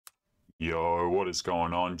Yo, what is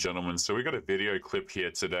going on, gentlemen? So we got a video clip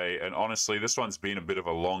here today, and honestly, this one's been a bit of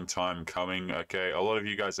a long time coming, okay? A lot of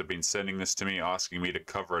you guys have been sending this to me, asking me to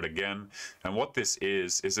cover it again. And what this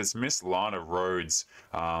is it's Miss Lana Rhoades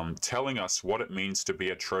telling us what it means to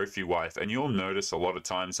be a trophy wife. And you'll notice a lot of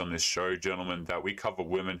times on this show, gentlemen, that we cover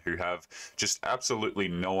women who have just absolutely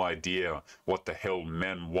no idea what the hell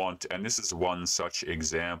men want. And this is one such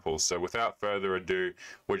example. So without further ado,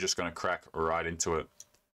 we're just going to crack right into it.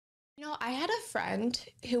 I had a friend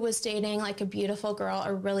who was dating like a beautiful girl,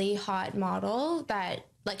 a really hot model that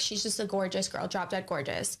like she's just a gorgeous girl, drop dead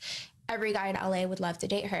gorgeous. Every guy in LA would love to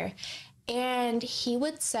date her. And he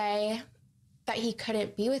would say that he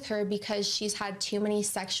couldn't be with her because she's had too many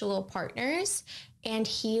sexual partners and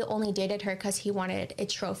he only dated her because he wanted a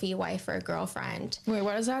trophy wife or a girlfriend. Wait,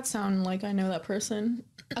 why does that sound like I know that person?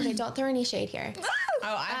 Okay, don't throw any shade here.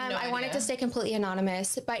 Oh, I have no I wanted idea. to stay completely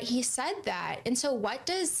anonymous, but he said that. And so what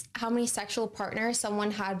does how many sexual partners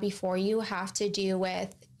someone had before you have to do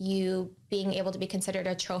with you being able to be considered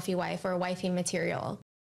a trophy wife or a wifey material?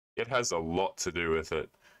 It has a lot to do with it.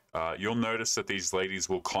 You'll notice that these ladies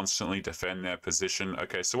will constantly defend their position.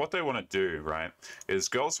 Okay, so what they want to do, right, is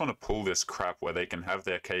girls want to pull this crap where they can have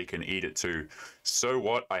their cake and eat it too. So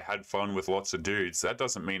what? I had fun with lots of dudes. That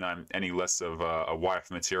doesn't mean I'm any less of a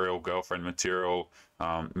wife material, girlfriend material,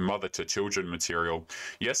 mother to children material.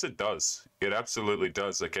 Yes, it does. It absolutely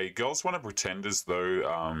does. Okay, girls want to pretend as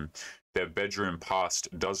though their bedroom past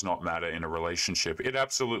does not matter in a relationship. It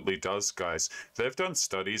absolutely does, guys. They've done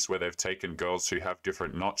studies where they've taken girls who have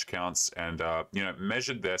different notch counts and,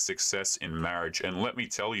 measured their success in marriage. And let me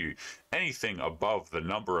tell you, anything above the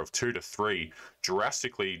number of 2 to 3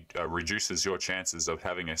 drastically reduces your chances of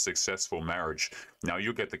having a successful marriage. Now,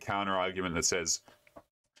 you'll get the counter argument that says,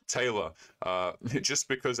 Taylor, just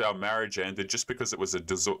because our marriage ended, just because it was a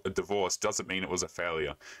divorce, doesn't mean it was a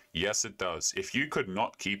failure. Yes, it does. If you could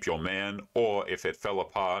not keep your man, or if it fell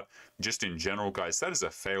apart, just in general, guys, that is a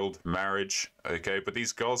failed marriage, okay? But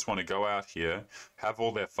these girls want to go out here, have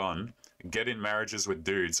all their fun, get in marriages with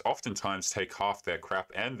dudes, oftentimes take half their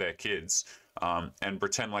crap and their kids, and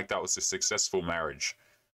pretend like that was a successful marriage.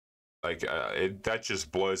 Like, that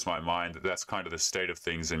just blows my mind that that's kind of the state of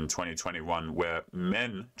things in 2021, where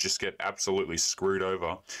men just get absolutely screwed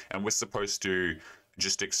over, and we're supposed to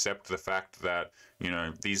just accept the fact that,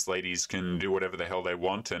 these ladies can do whatever the hell they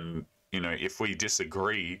want, and, if we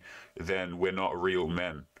disagree, then we're not real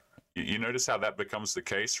men. You notice how that becomes the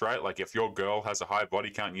case, right? Like, if your girl has a high body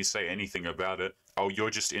count and you say anything about it, oh, you're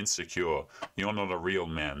just insecure. You're not a real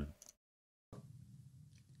man.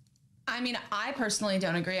 I mean, I personally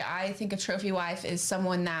don't agree. I think a trophy wife is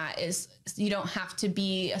someone that is, you don't have to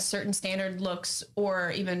be a certain standard looks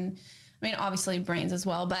or even, I mean, obviously brains as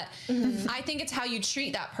well, but I think it's how you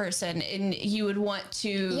treat that person, and you would want to,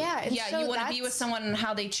 you want to be with someone and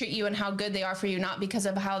how they treat you and how good they are for you, not because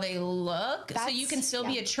of how they look. So you can still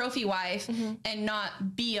be a trophy wife and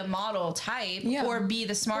not be a model type or be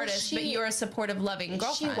the smartest, but you're a supportive, loving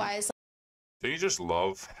girlfriend. She was. Do you just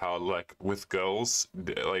love how, like, with girls,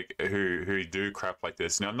 like, who do crap like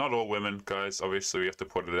this? Now, not all women, guys. Obviously, we have to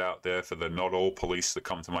put it out there for the not all police that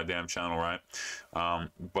come to my damn channel, right?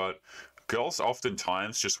 But girls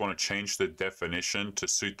oftentimes just want to change the definition to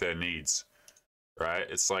suit their needs, right?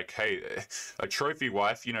 It's like, hey, a trophy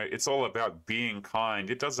wife, it's all about being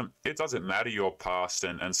kind. It doesn't matter your past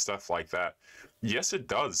and stuff like that. Yes, it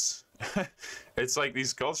does. It's like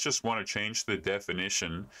these girls just want to change the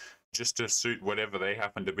definition just to suit whatever they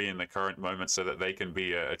happen to be in the current moment so that they can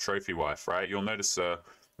be a trophy wife, right? You'll notice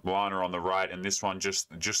Lana on the right, and this one just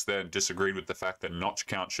then disagreed with the fact that notch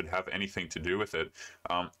count should have anything to do with it.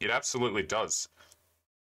 It absolutely does.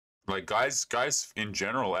 Like, guys in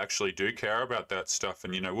general actually do care about that stuff,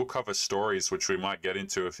 and we'll cover stories which we might get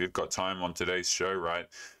into if you've got time on today's show, right?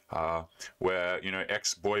 Where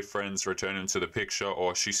ex-boyfriends return into the picture,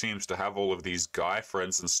 or she seems to have all of these guy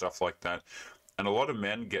friends and stuff like that. And a lot of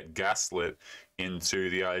men get gaslit into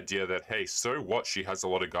the idea that, hey, so what, she has a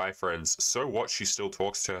lot of guy friends, so what, she still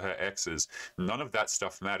talks to her exes. None of that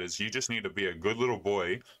stuff matters. You just need to be a good little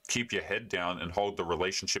boy, keep your head down, and hold the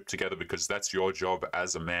relationship together, because that's your job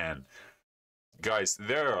as a man. Guys,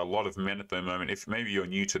 there are a lot of men at the moment, if maybe you're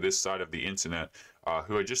new to this side of the internet,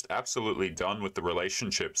 who are just absolutely done with the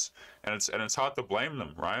relationships. And it's hard to blame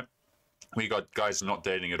them, right? We got guys not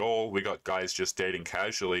dating at all. We got guys just dating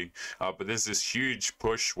casually. But there's this huge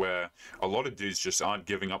push where a lot of dudes just aren't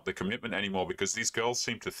giving up the commitment anymore, because these girls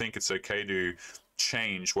seem to think it's okay to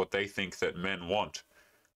change what they think that men want.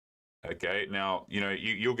 Okay, now, you know,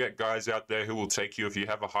 you'll get guys out there who will take you if you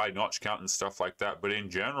have a high notch count and stuff like that, but in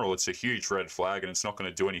general, it's a huge red flag and it's not going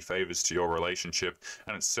to do any favors to your relationship,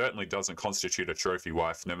 and it certainly doesn't constitute a trophy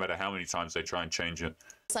wife, no matter how many times they try and change it.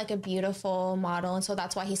 It's like a beautiful model, and so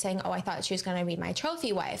that's why he's saying, oh, I thought she was going to be my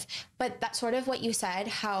trophy wife. But that's sort of what you said,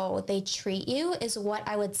 how they treat you, is what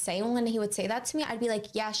I would say when he would say that to me. I'd be like,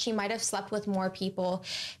 yeah, she might have slept with more people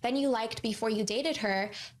than you liked before you dated her,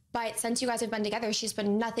 but since you guys have been together, she's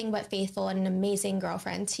been nothing but faithful and an amazing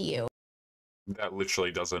girlfriend to you. That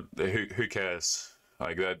literally doesn't, who cares?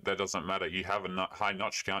 Like, that doesn't matter. You have a high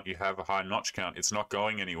notch count, you have a high notch count. It's not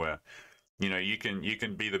going anywhere. You know, you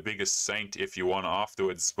can be the biggest saint if you want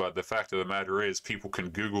afterwards, but the fact of the matter is people can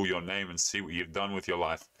Google your name and see what you've done with your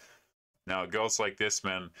life. Now, girls like this,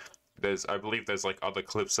 man, I believe there's like other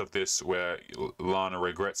clips of this where Lana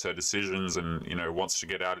regrets her decisions and, you know, wants to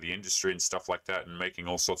get out of the industry and stuff like that, and making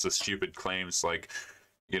all sorts of stupid claims, like,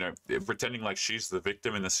 you know, pretending like she's the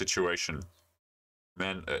victim in the situation.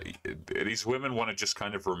 Man, these women want to just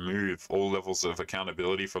kind of remove all levels of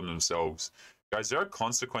accountability from themselves. Guys, there are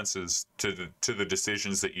consequences to the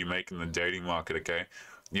decisions that you make in the dating market, okay?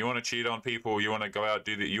 You want to cheat on people, you want to go out,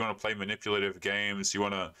 you want to play manipulative games, you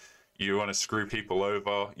want to screw people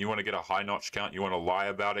over, you want to get a high notch count, you want to lie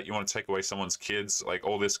about it, you want to take away someone's kids, like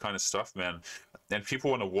all this kind of stuff, man. And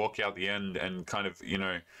people want to walk out the end and kind of, you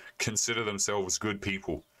know, consider themselves good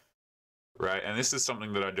people. Right, and this is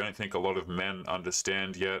something that I don't think a lot of men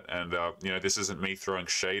understand yet, and you know, this isn't me throwing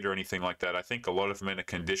shade or anything like that. I think a lot of men are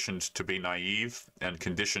conditioned to be naive and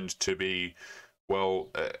conditioned to be, well,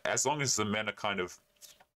 as long as the men are kind of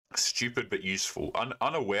stupid but useful,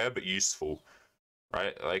 unaware but useful,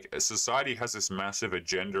 right? Like, society has this massive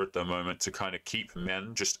agenda at the moment to kind of keep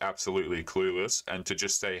men just absolutely clueless, and to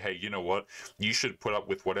just say, hey, you know what, you should put up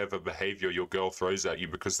with whatever behavior your girl throws at you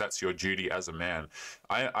because that's your duty as a man.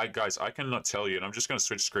 Guys, I cannot tell you, and I'm just going to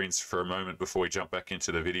switch screens for a moment before we jump back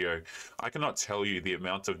into the video. I cannot tell you the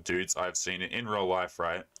amount of dudes I've seen in real life,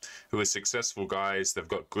 right, who are successful guys, they've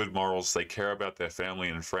got good morals, they care about their family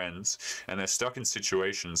and friends, and they're stuck in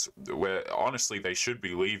situations where honestly they should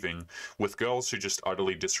be leaving with girls who just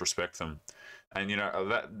utterly disrespect them. And you know,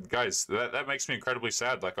 that, guys, that makes me incredibly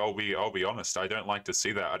sad. Like, I'll be honest, I don't like to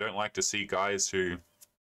see that. I don't like to see guys who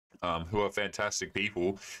are fantastic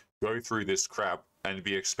people go through this crap and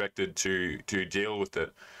be expected to deal with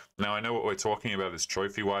it. Now, I know what we're talking about is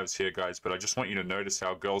trophy wives here, guys, but I just want you to notice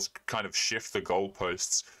how girls kind of shift the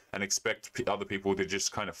goalposts and expect other people to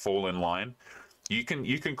just kind of fall in line. You can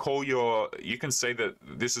say that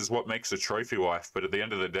this is what makes a trophy wife, but at the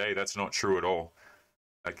end of the day, that's not true at all.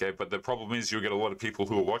 Okay, but the problem is you'll get a lot of people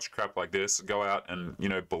who will watch crap like this, go out and, you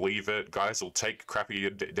know, believe it. Guys will take crappy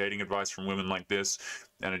dating advice from women like this,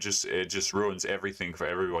 and it just ruins everything for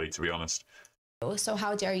everybody, to be honest. So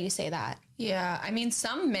how dare you say that? Yeah, I mean,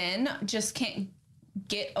 some men just can't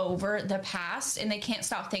get over the past, and they can't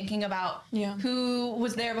stop thinking about who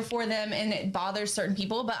was there before them, and it bothers certain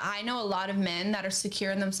people. But I know a lot of men that are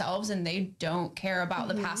secure in themselves, and they don't care about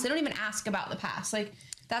the past. They don't even ask about the past. Like,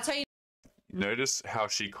 that's how you... Notice how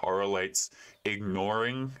she correlates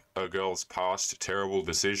ignoring a girl's past terrible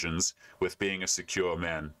decisions with being a secure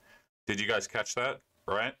man. Did you guys catch that?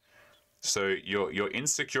 Right? So you're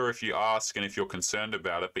insecure if you ask and if you're concerned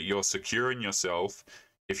about it, but you're secure in yourself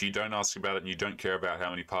if you don't ask about it and you don't care about how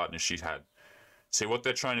many partners she's had. See, what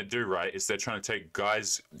they're trying to do, right, is they're trying to take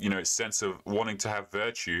guys, you know, sense of wanting to have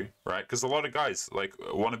virtue, right? Because a lot of guys, like,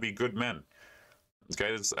 want to be good men.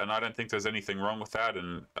 Okay, and I don't think there's anything wrong with that,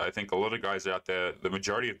 and I think a lot of guys out there, the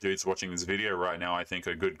majority of dudes watching this video right now, I think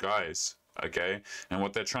are good guys, okay? And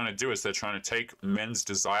what they're trying to do is they're trying to take men's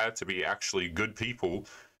desire to be actually good people,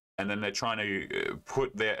 and then they're trying to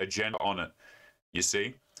put their agenda on it, you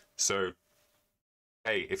see? So,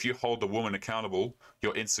 hey, if you hold a woman accountable,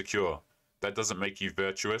 you're insecure. That doesn't make you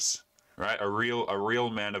virtuous. Right, a real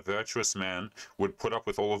man, a virtuous man, would put up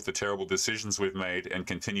with all of the terrible decisions we've made and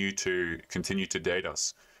continue to date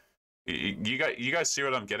us. You guys see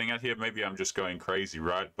what I'm getting at here? Maybe I'm just going crazy,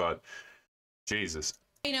 right? But Jesus,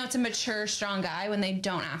 You know, it's a mature, strong guy when they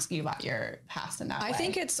don't ask you about your past in that way. I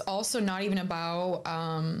think it's also not even about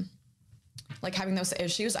like having those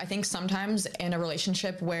issues. I think sometimes in a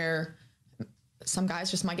relationship where some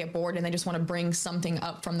guys just might get bored and they just want to bring something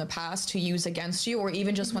up from the past to use against you, or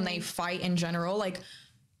even just when they fight in general, like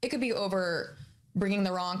it could be over bringing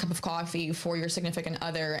the wrong cup of coffee for your significant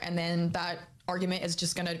other, and then that argument is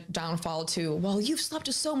just gonna downfall to, well, you've slept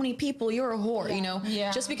with so many people, you're a whore, you know?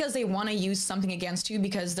 Just because they want to use something against you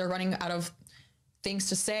because they're running out of things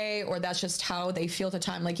to say, or that's just how they feel at the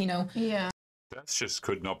time, like, you know. That's just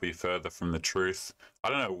could not be further from the truth. I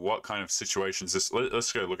don't know what kind of situations this.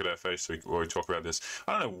 Let's go look at her face while we talk about this.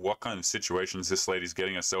 I don't know what kind of situations this lady's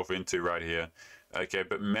getting herself into right here. Okay,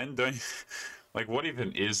 but men don't. Like, what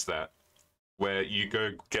even is that? Where you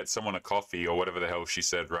go get someone a coffee or whatever the hell she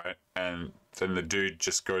said, right? And then the dude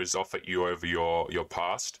just goes off at you over your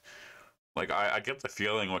past. Like, I get the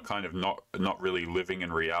feeling we're kind of not really living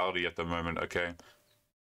in reality at the moment. Okay.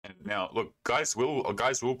 And now, look, guys will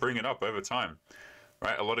bring it up over time,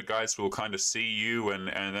 right? A lot of guys will kind of see you and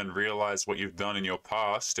then realize what you've done in your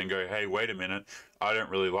past and go, hey, wait a minute, I don't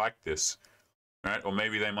really like this, right? Or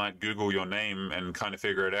maybe they might Google your name and kind of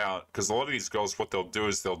figure it out. Because a lot of these girls, what they'll do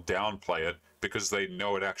is they'll downplay it because they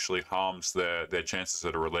know it actually harms their chances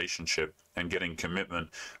at a relationship and getting commitment.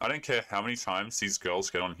 I don't care how many times these girls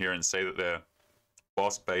get on here and say that they're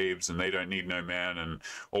boss babes and they don't need no man and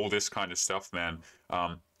all this kind of stuff, man.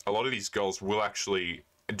 A lot of these girls will actually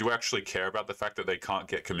care about the fact that they can't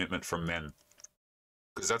get commitment from men,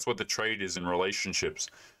 because that's what the trade is in relationships.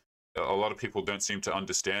 A lot of people don't seem to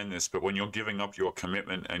understand this, but when you're giving up your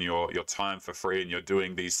commitment and your time for free and you're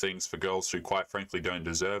doing these things for girls who quite frankly don't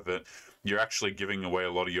deserve it, you're actually giving away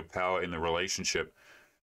a lot of your power in the relationship.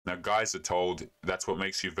 Now, guys are told that's what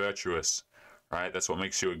makes you virtuous, right? That's what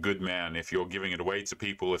makes you a good man. If you're giving it away to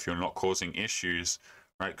people, if you're not causing issues,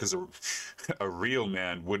 right? Because a real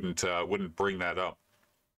man wouldn't bring that up.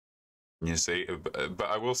 You see, but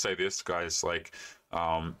I will say this, guys, like,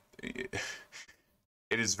 it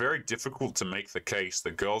is very difficult to make the case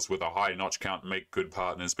that girls with a high notch count make good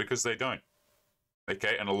partners, because they don't.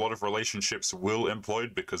 Okay, and a lot of relationships will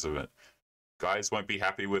implode because of it. Guys won't be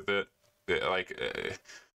happy with it.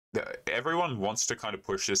 Everyone wants to kind of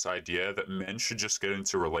push this idea that men should just get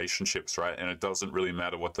into relationships, right? And it doesn't really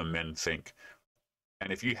matter what the men think.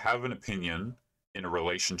 And if you have an opinion in a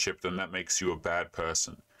relationship, then that makes you a bad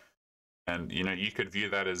person. And, you know, you could view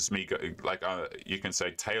that as me, like, you can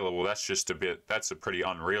say, Taylor, well, that's a pretty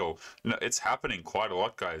unreal. No, it's happening quite a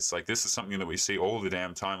lot, guys. Like, this is something that we see all the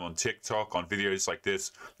damn time on TikTok, on videos like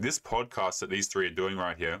this. This podcast that these three are doing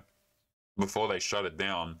right here, before they shut it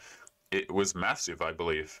down, it was massive, I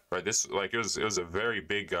believe, right? This, like, it was a very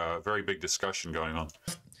big discussion going on.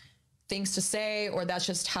 Things to say, or that's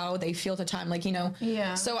just how they feel at the time, like, you know.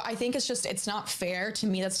 Yeah. So I think it's not fair to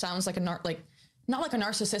me. That sounds like not like a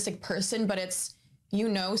narcissistic person, but it's, you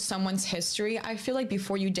know, someone's history. I feel like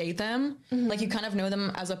before you date them, like, you kind of know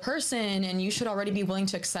them as a person, and you should already be willing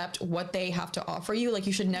to accept what they have to offer you. Like,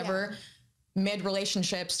 you should never mid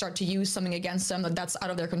relationship start to use something against them that's out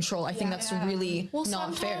of their control. I think that's really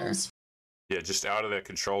not fair. Yeah, just out of their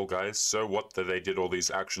control, guys. So what that they did all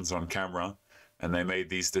these actions on camera and they made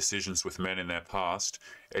these decisions with men in their past,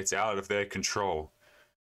 it's out of their control.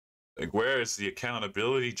 Like, where is the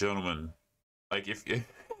accountability, gentlemen? Like, if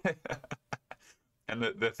and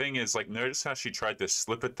the thing is, like, notice how she tried to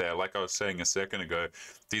slip it there. Like I was saying a second ago,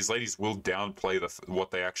 these ladies will downplay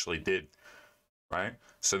what they actually did, right?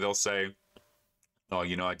 So they'll say, oh,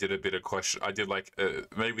 you know, I did a bit of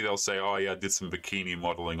maybe they'll say, oh yeah, I did some bikini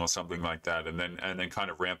modeling or something like that, and then kind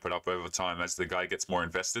of ramp it up over time as the guy gets more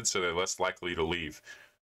invested, so they're less likely to leave.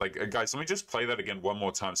 Like, guys, let me just play that again one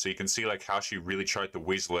more time so you can see, like, how she really tried to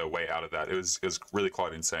weasel her way out of that. It was really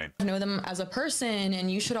quite insane. Know them as a person, and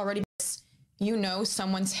you should already, you know,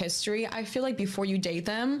 someone's history. I feel like before you date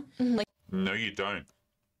them, like, no, you don't,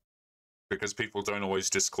 because people don't always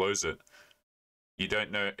disclose it. You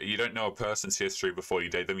don't know a person's history before you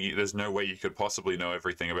date them. There's no way you could possibly know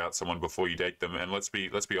everything about someone before you date them. And let's be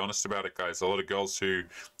honest about it, guys. A lot of girls who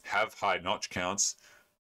have high notch counts,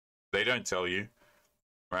 they don't tell you,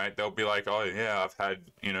 right? They'll be like, oh yeah,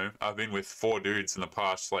 I've been with 4 dudes in the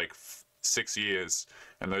past, like, 6 years,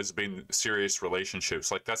 and those have been serious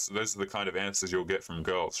relationships. Like, those are the kind of answers you'll get from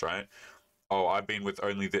girls, right? Oh, I've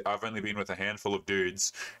only been with a handful of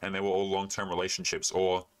dudes, and they were all long-term relationships.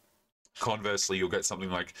 Or conversely, you'll get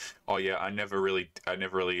something like, oh yeah, I don't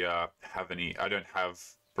have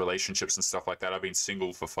relationships and stuff like that. I've been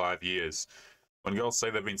single for 5 years. When girls say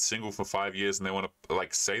they've been single for 5 years and they want to,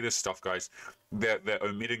 like, say this stuff, guys, they're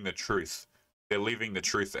omitting the truth. They're leaving the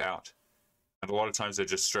truth out. And a lot of times they're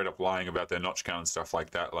just straight up lying about their notch count and stuff like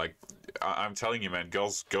that. Like, I'm telling you, man,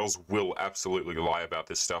 girls will absolutely lie about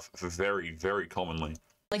this stuff very, very commonly.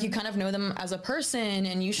 Like, you kind of know them as a person,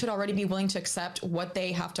 and you should already be willing to accept what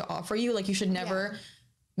they have to offer you. Like, you should never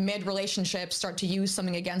mid relationship start to use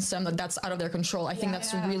something against them that's out of their control. I think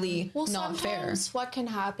that's really not fair. What can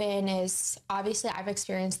happen is, obviously I've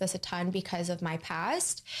experienced this a ton because of my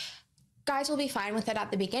past. Guys will be fine with it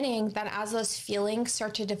at the beginning. Then as those feelings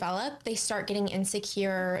start to develop, they start getting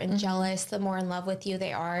insecure and jealous the more in love with you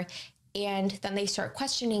they are. and then they start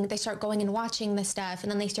questioning, they start going and watching the stuff,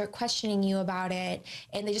 and then they start questioning you about it,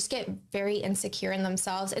 and they just get very insecure in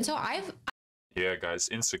themselves. And so Yeah, guys,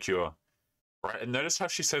 insecure. Right, and notice how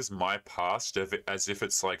she says my past as if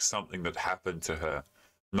it's like something that happened to her,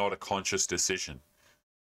 not a conscious decision.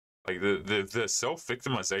 Like the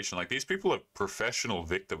self-victimization, like these people are professional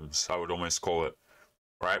victims, I would almost call it,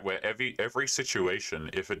 right? Where every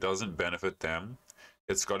situation, if it doesn't benefit them,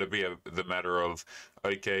 it's got to be the matter of,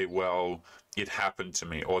 okay, well, it happened to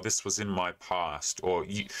me, or this was in my past, or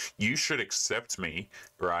you should accept me,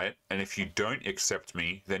 right? And if you don't accept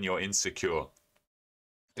me, then you're insecure.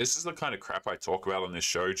 This is the kind of crap I talk about on this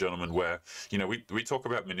show, gentlemen, where, you know, we talk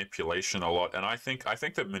about manipulation a lot, and I think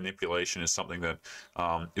that manipulation is something that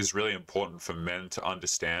is really important for men to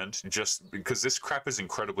understand, just because this crap is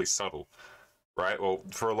incredibly subtle, right? Well,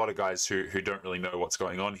 for a lot of guys who don't really know what's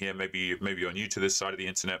going on here, maybe you're new to this side of the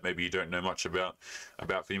internet, maybe you don't know much about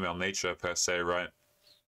female nature per se, right?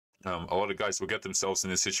 A lot of guys will get themselves in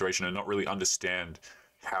this situation and not really understand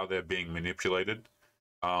how they're being manipulated,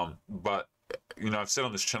 but you know, I've said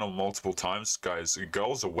on this channel multiple times, guys,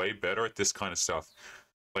 girls are way better at this kind of stuff,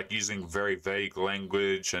 like using very vague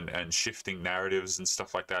language and shifting narratives and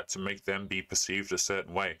stuff like that to make them be perceived a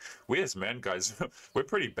certain way. We as men, guys, we're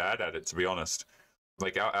pretty bad at it, to be honest.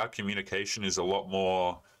 Like our communication is a lot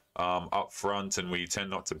more upfront, and we tend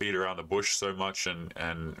not to beat around the bush so much,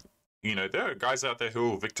 and you know, there are guys out there who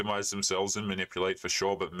will victimize themselves and manipulate for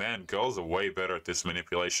sure, but man, girls are way better at this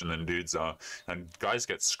manipulation than dudes are, and guys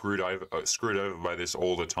get screwed over by this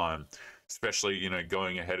all the time, especially, you know,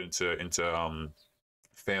 going ahead into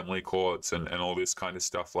family courts and all this kind of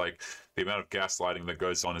stuff. Like, the amount of gaslighting that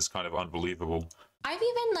goes on is kind of unbelievable. I've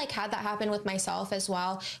even like had that happen with myself as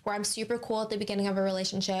well, where I'm super cool at the beginning of a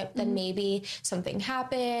relationship, then maybe something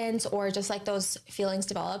happens, or just like those feelings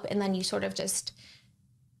develop, and then you sort of just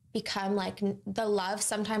become like, the love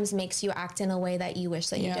sometimes makes you act in a way that you wish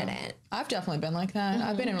that you didn't. I've definitely been like that.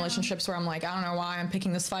 I've been in relationships where I'm like, I don't know why I'm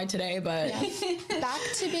picking this fight today, but Back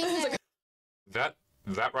to being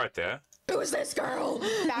That right there, who is this girl?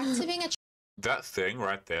 back to being a that thing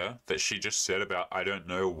right there that she just said about, I don't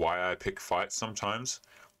know why I pick fights sometimes.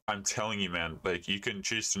 I'm telling you, man, like, you can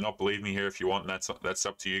choose to not believe me here if you want, and that's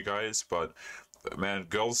up to you guys, but man,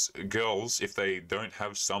 girls, if they don't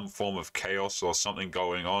have some form of chaos or something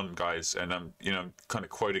going on, guys, and I'm, you know, kind of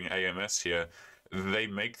quoting AMS here, they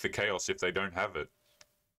make the chaos if they don't have it.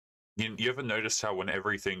 You ever notice how when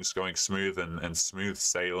everything's going smooth and smooth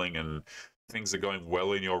sailing and things are going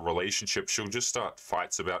well in your relationship, she'll just start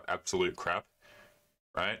fights about absolute crap,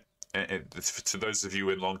 right? And to those of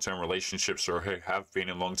you in long-term relationships or who have been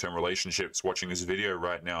in long-term relationships watching this video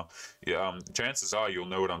right now, chances are you'll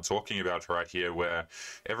know what I'm talking about right here, where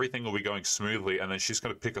everything will be going smoothly and then she's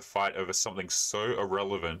going to pick a fight over something so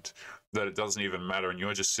irrelevant that it doesn't even matter, and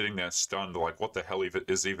you're just sitting there stunned, like, what the hell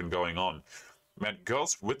is even going on? Man,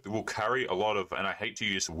 girls will carry a lot of, and I hate to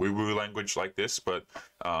use woo-woo language like this, but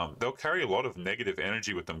they'll carry a lot of negative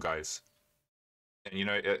energy with them, guys. And you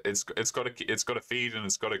know, it's got to feed and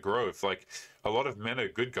it's got to grow. If, like, a lot of men are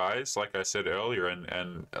good guys, like I said earlier,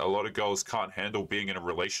 and a lot of girls can't handle being in a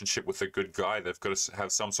relationship with a good guy. They've got to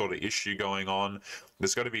have some sort of issue going on.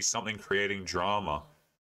 There's got to be something creating drama.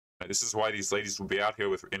 And this is why these ladies will be out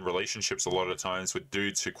here in relationships a lot of times with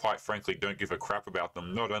dudes who, quite frankly, don't give a crap about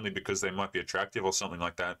them. Not only because they might be attractive or something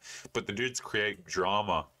like that, but the dudes create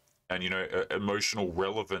drama and, you know, emotional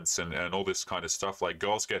relevance and all this kind of stuff. Like,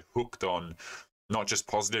 girls get hooked on not just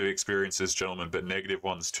positive experiences, gentlemen, but negative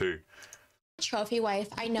ones too. Trophy wife.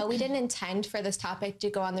 I know we didn't intend for this topic to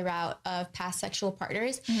go on the route of past sexual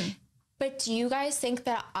partners, but do you guys think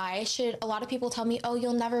that I should, a lot of people tell me, oh,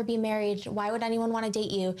 you'll never be married. Why would anyone want to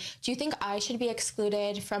date you? Do you think I should be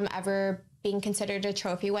excluded from ever being considered a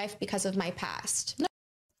trophy wife because of my past? No.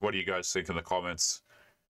 What do you guys think in the comments?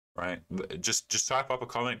 Right, just type up a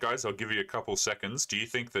comment, guys. I'll give you a couple seconds. Do you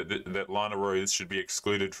think that Lana Rhoades should be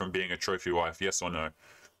excluded from being a trophy wife? Yes or no?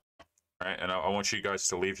 Right, and I want you guys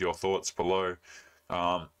to leave your thoughts below.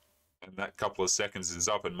 And that couple of seconds is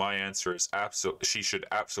up, and my answer is absolutely. She should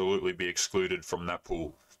absolutely be excluded from that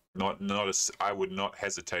pool. I would not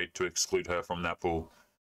hesitate to exclude her from that pool.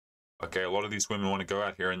 Okay, a lot of these women want to go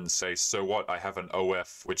out here and say, so what, I have an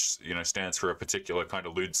OF, which, you know, stands for a particular kind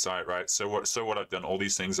of lewd site, right? So what, I've done all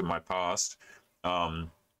these things in my past. I'm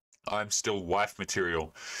still wife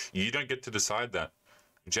material. You don't get to decide that.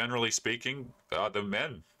 Generally speaking, the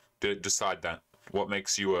men decide that. What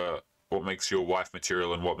makes you a wife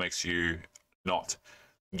material and what makes you not.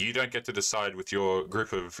 You don't get to decide with your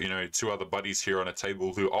group of, you know, two other buddies here on a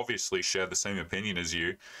table who obviously share the same opinion as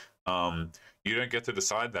you. You don't get to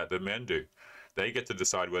decide that. The men do. They get to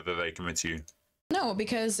decide whether they commit to you. No,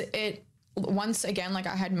 because it, once again, like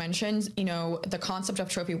I had mentioned, you know, the concept of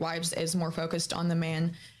trophy wives is more focused on the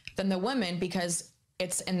man than the women, because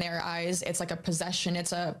it's, in their eyes, it's like a possession,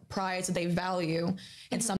 it's a prize that they value,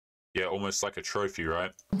 and Yeah, almost like a trophy,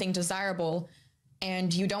 right? something desirable.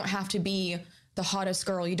 And you don't have to be the hottest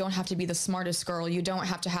girl, you don't have to be the smartest girl, you don't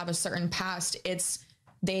have to have a certain past. It's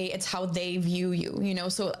how they view you, you know.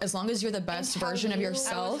 So as long as you're the best version of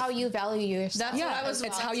yourself, how you value yourself. That's what I was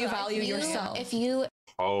it's how you value yourself. If you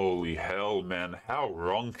Holy hell, man! How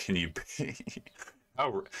wrong can you be?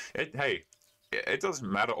 Hey, it doesn't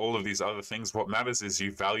matter all of these other things. What matters is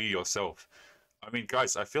you value yourself. I mean,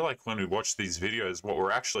 guys, I feel like when we watch these videos, what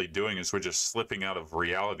we're actually doing is we're just slipping out of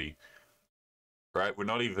reality. Right? We're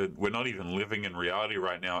not even living in reality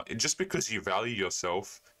right now. Just because you value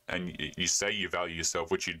yourself and you say you value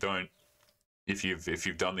yourself, which you don't, if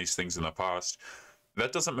you've done these things in the past,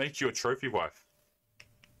 that doesn't make you a trophy wife.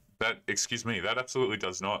 Excuse me, that absolutely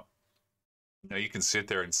does not. You know, you can sit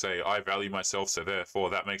there and say, I value myself, so therefore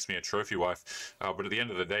that makes me a trophy wife. But at the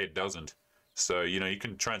end of the day, it doesn't. So, you know, you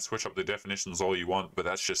can try and switch up the definitions all you want, but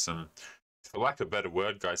that's just some, for lack of a better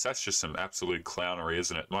word, guys, that's just some absolute clownery,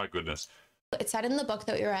 isn't it? My goodness. It said in the book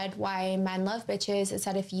that we read, Why Men Love Bitches, it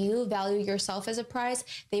said if you value yourself as a prize,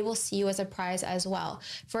 they will see you as a prize as well.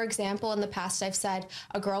 For example, in the past, I've said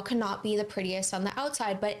a girl cannot be the prettiest on the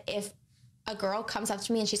outside, but if a girl comes up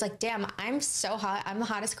to me and she's like, damn, I'm so hot, I'm the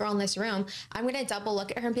hottest girl in this room, I'm going to double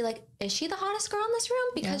look at her and be like, is she the hottest girl in this room?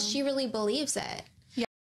 Because she really believes it.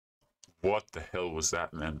 What the hell was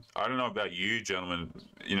that, man? I don't know about you, gentlemen.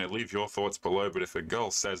 You know, leave your thoughts below, but if a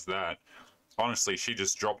girl says that, honestly, she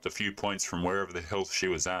just dropped a few points from wherever the hell she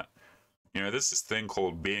was at. You know, there's this thing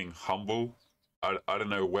called being humble. I don't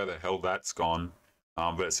know where the hell that's gone,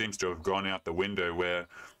 but it seems to have gone out the window, where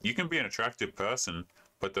you can be an attractive person,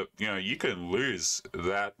 but you know, you can lose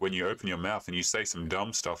that when you open your mouth and you say some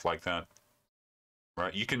dumb stuff like that.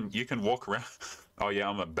 Right? You can walk around, oh yeah,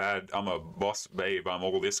 I'm a boss babe, I'm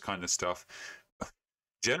all this kind of stuff.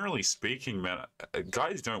 Generally speaking, man,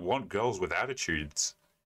 guys don't want girls with attitudes.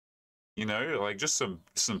 You know, like just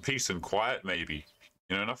some peace and quiet, maybe.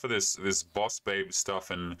 You know, enough of this boss babe stuff,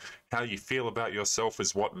 and how you feel about yourself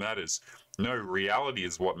is what matters. No, reality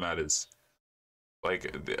is what matters.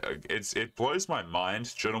 Like, it blows my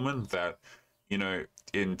mind, gentlemen, that, you know,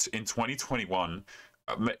 in 2021,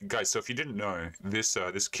 guys. So if you didn't know,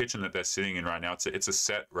 this kitchen that they're sitting in right now, it's a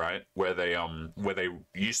set, right, where they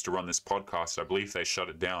used to run this podcast. I believe they shut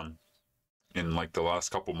it down in like the last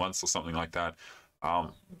couple months or something like that.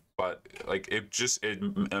 But like, it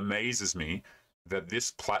amazes me that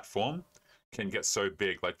this platform can get so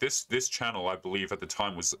big. Like this channel, I believe at the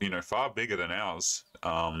time was, you know, far bigger than ours.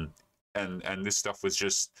 And this stuff was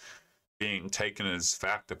just being taken as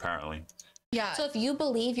fact, apparently. Yeah. So if you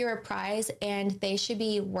believe you're a prize and they should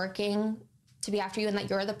be working to be after you and that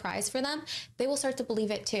you're the prize for them, they will start to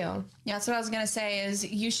believe it too. Yeah, that's what I was going to say, is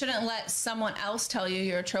you shouldn't let someone else tell you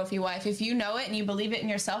you're a trophy wife. If you know it and you believe it in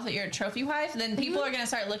yourself that you're a trophy wife, then people are going to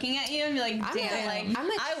start looking at you and be like, damn,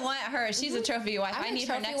 I want her. She's a trophy wife. I need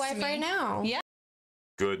her next to me right now. Yeah.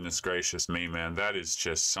 Goodness gracious me, man. That is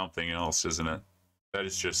just something else, isn't it? That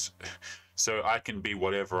is just... So I can be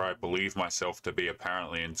whatever I believe myself to be,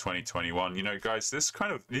 apparently, in 2021. You know, guys, these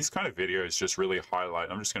kind of videos just really highlight.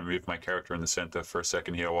 I'm just going to move my character in the center for a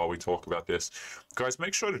second here while we talk about this. Guys,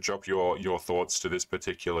 make sure to drop your thoughts to this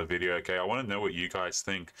particular video, okay? I want to know what you guys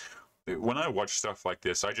think. When I watch stuff like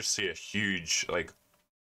this, I just see a huge, like,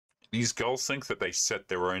 these girls think that they set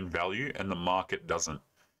their own value and the market doesn't.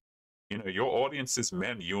 You know, your audience is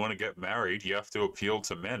men. You want to get married, you have to appeal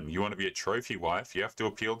to men. You want to be a trophy wife, you have to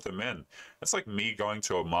appeal to men. It's like me going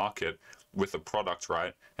to a market with a product,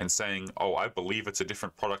 right, and saying, oh, I believe it's a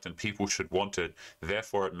different product and people should want it,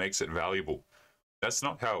 therefore it makes it valuable. That's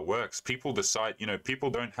not how it works. People decide, you know, people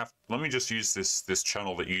don't have... Let me just use this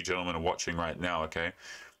channel that you gentlemen are watching right now, okay?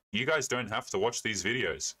 You guys don't have to watch these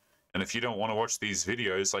videos. And if you don't want to watch these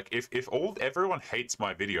videos, like, if everyone hates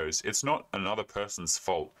my videos, it's not another person's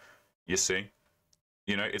fault. You see,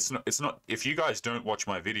 you know, it's not, if you guys don't watch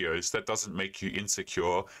my videos, that doesn't make you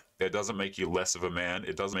insecure. That doesn't make you less of a man.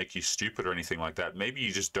 It doesn't make you stupid or anything like that. Maybe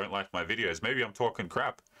you just don't like my videos. Maybe I'm talking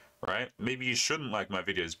crap, right? Maybe you shouldn't like my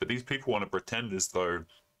videos, but these people want to pretend as though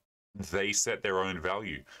they set their own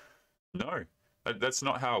value. No, that's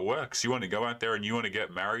not how it works. You want to go out there and you want to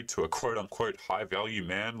get married to a quote unquote high value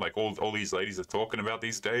man, like all these ladies are talking about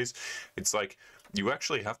these days. It's like, you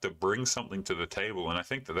actually have to bring something to the table, and I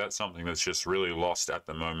think that that's something that's just really lost at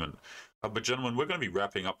the moment. But gentlemen, we're going to be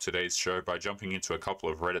wrapping up today's show by jumping into a couple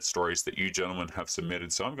of Reddit stories that you gentlemen have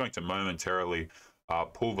submitted. So I'm going to momentarily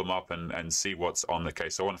pull them up and see what's on the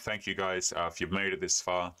case. So I want to thank you guys if you've made it this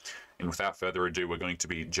far. And without further ado, we're going to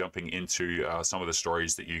be jumping into some of the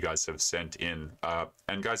stories that you guys have sent in.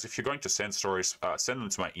 And guys, if you're going to send stories, send them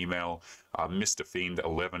to my email,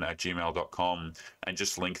 mrfiend11@gmail.com, and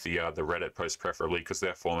just link the Reddit post preferably, because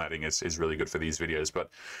their formatting is really good for these videos. But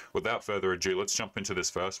without further ado, let's jump into this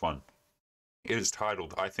first one. It is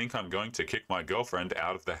titled, I think I'm going to kick my girlfriend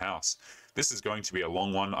out of the house. This is going to be a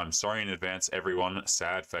long one. I'm sorry in advance, everyone.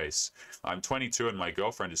 Sad face. I'm 22 and my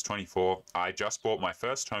girlfriend is 24. I just bought my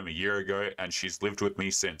first home a year ago and she's lived with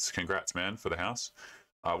me since. Congrats, man, for the house.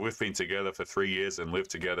 We've been together for 3 years and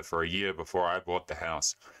lived together for a year before I bought the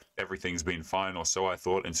house. Everything's been fine, or so I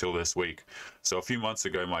thought, until this week. So a few months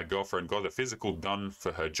ago, my girlfriend got a physical done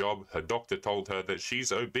for her job. Her doctor told her that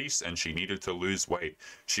she's obese and she needed to lose weight.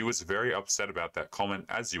 She was very upset about that comment,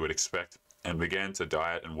 as you would expect, and began to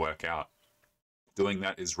diet and work out. Doing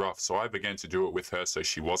that is rough, so I began to do it with her so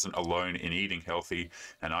she wasn't alone in eating healthy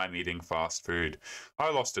and I'm eating fast food.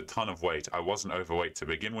 I lost a ton of weight. I wasn't overweight to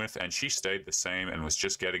begin with, and she stayed the same and was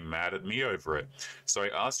just getting mad at me over it. So I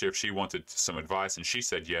asked her if she wanted some advice and she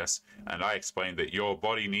said yes, and I explained that your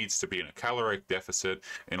body needs to be in a caloric deficit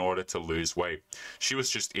in order to lose weight. She was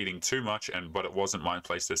just eating too much, but it wasn't my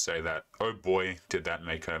place to say that. Oh boy, did that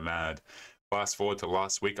make her mad. Fast forward to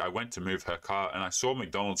last week, I went to move her car and I saw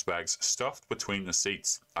McDonald's bags stuffed between the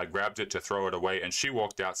seats. I grabbed it to throw it away and she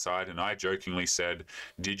walked outside and I jokingly said,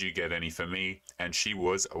 "Did you get any for me?" And she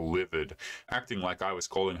was livid, acting like I was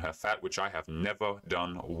calling her fat, which I have never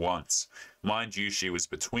done once. Mind you, she was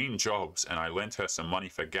between jobs and I lent her some money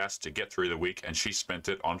for gas to get through the week and she spent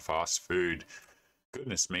it on fast food.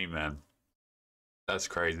 Goodness me, man. That's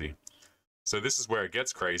crazy. So this is where it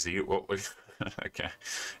gets crazy. Okay.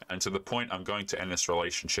 And to the point, I'm going to end this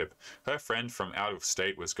relationship. Her friend from out of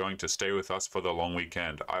state was going to stay with us for the long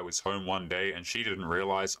weekend. I was home one day and she didn't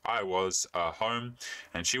realize I was home,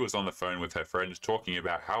 and she was on the phone with her friend talking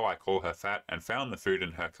about how I call her fat and found the food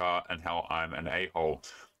in her car and how I'm an a-hole.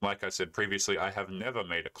 Like I said previously, I have never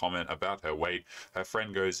made a comment about her weight. Her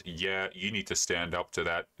friend goes, "Yeah, you need to stand up to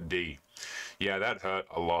that D." Yeah, that hurt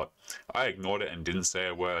a lot. I ignored it and didn't say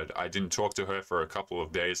a word. I didn't talk to her for a couple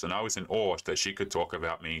of days, and I was in awe that she could talk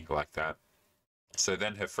about me like that. So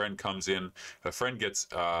then her friend comes in. Her friend gets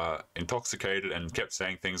intoxicated and kept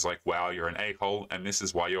saying things like, "Wow, you're an a-hole, and this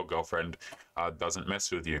is why your girlfriend doesn't mess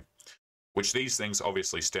with you." Which these things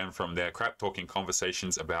obviously stem from their crap-talking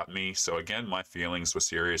conversations about me, so again, my feelings were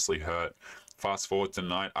seriously hurt. Fast forward to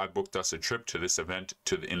tonight, I booked us a trip to this event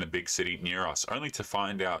in the big city near us, only to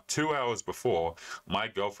find out 2 hours before, my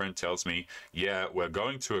girlfriend tells me, "Yeah, we're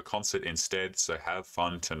going to a concert instead, so have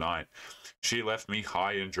fun tonight." She left me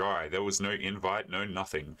high and dry. There was no invite, no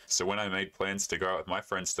nothing. So when I made plans to go out with my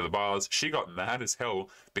friends to the bars, she got mad as hell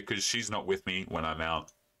because she's not with me when I'm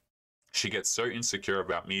out. She gets so insecure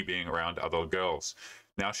about me being around other girls.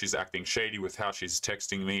 Now she's acting shady with how she's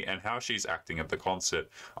texting me and how she's acting at the concert.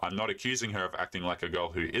 I'm not accusing her of acting like a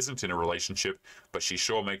girl who isn't in a relationship, but she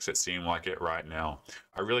sure makes it seem like it right now.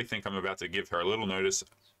 I really think I'm about to give her a little notice.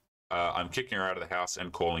 I'm kicking her out of the house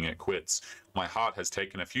and calling it quits. My heart has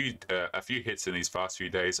taken a few hits in these past few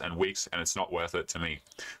days and weeks, and it's not worth it to me.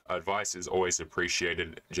 Advice is always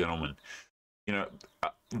appreciated, gentlemen. You know,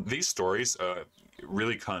 these stories are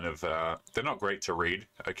really kind of, they're not great to read,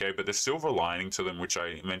 okay, but the silver lining to them, which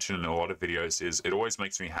I mention in a lot of videos, is it always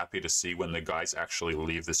makes me happy to see when the guys actually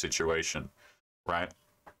leave the situation, right?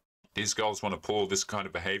 These girls want to pull this kind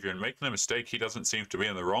of behavior, and make no mistake, he doesn't seem to be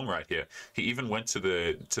in the wrong right here. He even went to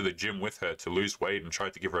the gym with her to lose weight and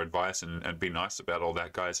tried to give her advice and be nice about all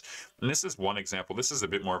that, guys. And this is one example. This is a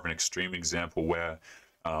bit more of an extreme example where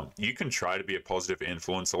you can try to be a positive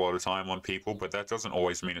influence a lot of time on people, but that doesn't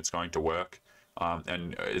always mean it's going to work.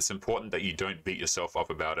 And it's important that you don't beat yourself up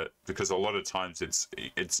about it, because a lot of times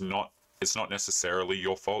it's not necessarily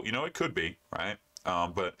your fault. You know, it could be, right?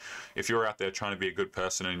 But if you're out there trying to be a good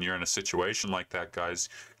person and you're in a situation like that, guys,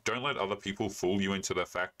 don't let other people fool you into the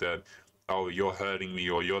fact that, oh, you're hurting me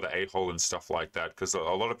or you're the a-hole and stuff like that, because a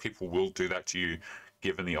lot of people will do that to you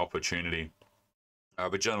given the opportunity.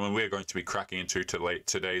 But gentlemen, we're going to be cracking into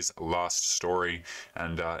today's last story,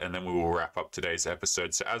 and then we will wrap up today's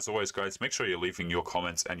episode. So as always, guys, make sure you're leaving your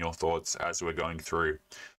comments and your thoughts as we're going through.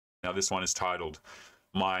 Now, this one is titled,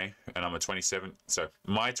 I'm a 27, so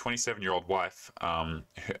my 27-year-old wife, and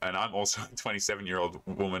I'm also a 27-year-old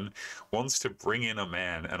woman, wants to bring in a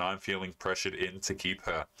man, and I'm feeling pressured in to keep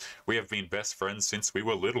her. We have been best friends since we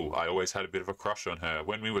were little. I always had a bit of a crush on her.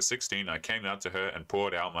 When we were 16, I came out to her and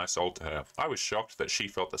poured out my soul to her. I was shocked that she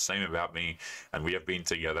felt the same about me, and we have been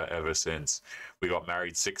together ever since. We got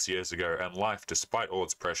married 6 years ago, and life, despite all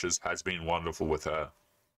its pressures, has been wonderful with her.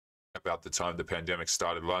 About the time the pandemic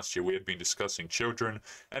started last year, we had been discussing children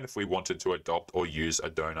and if we wanted to adopt or use a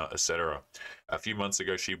donor, etc. A few months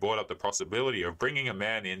ago, she brought up the possibility of bringing a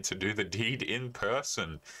man in to do the deed in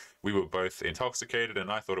person. We were both intoxicated, and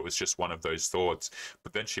I thought it was just one of those thoughts,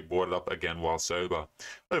 but then she brought it up again while sober.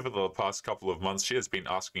 Over the past couple of months, she has been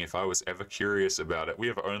asking if I was ever curious about it. We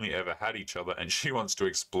have only ever had each other, and she wants to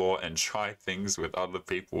explore and try things with other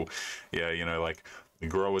people. Yeah, you know, like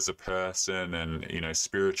grow as a person and, you know,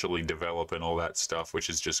 spiritually develop and all that stuff, which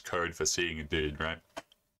is just code for seeing a dude, right?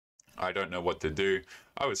 I don't know what to do.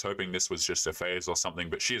 I was hoping this was just a phase or something,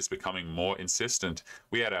 but she is becoming more insistent.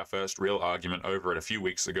 We had our first real argument over it a few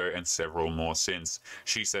weeks ago and several more since.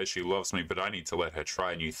 She says she loves me, but I need to let her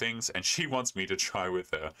try new things, and she wants me to try with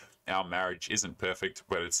her. Our marriage isn't perfect,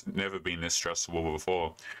 but it's never been this stressful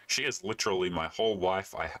before. She is literally my whole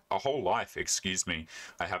life. A whole life, excuse me.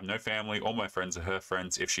 I have no family. All my friends are her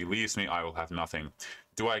friends. If she leaves me, I will have nothing.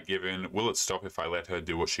 Do I give in? Will it stop if I let her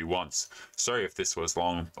do what she wants? Sorry if this was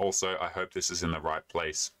long. Also, I hope this is in the right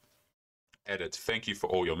place. Edit. Thank you for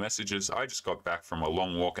all your messages. I just got back from a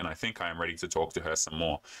long walk and I think I am ready to talk to her some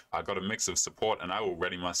more. I got a mix of support and I will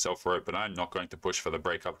ready myself for it, but I'm not going to push for the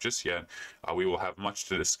breakup just yet. We will have much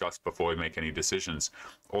to discuss before we make any decisions.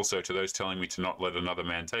 Also, to those telling me to not let another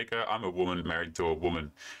man take her, I'm a woman married to a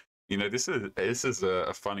woman. You know, this is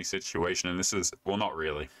a funny situation, and this is, well, not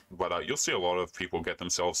really, but you'll see a lot of people get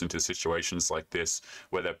themselves into situations like this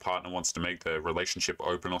where their partner wants to make the relationship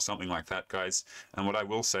open or something like that, guys. And what I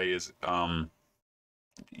will say is,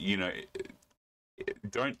 you know,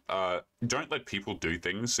 don't let people do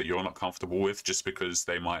things that you're not comfortable with just because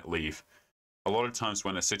they might leave. A lot of times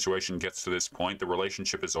when a situation gets to this point, the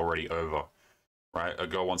relationship is already over. Right? A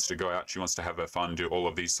girl wants to go out, she wants to have her fun, do all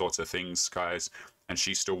of these sorts of things, guys, and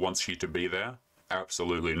she still wants you to be there?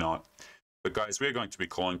 Absolutely not. But guys, we're going to be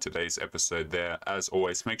calling today's episode there. As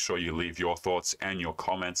always, make sure you leave your thoughts and your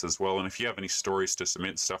comments as well. And if you have any stories to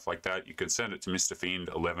submit, stuff like that, you can send it to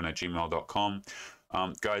mrfiend11@gmail.com.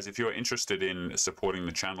 Guys, if you're interested in supporting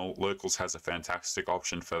the channel, Locals has a fantastic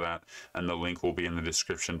option for that, and the link will be in the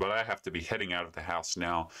description. But I have to be heading out of the house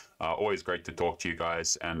now. Always great to talk to you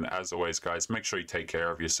guys. And as always, guys, make sure you take care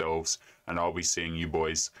of yourselves, and I'll be seeing you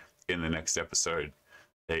boys in the next episode.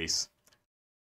 Peace.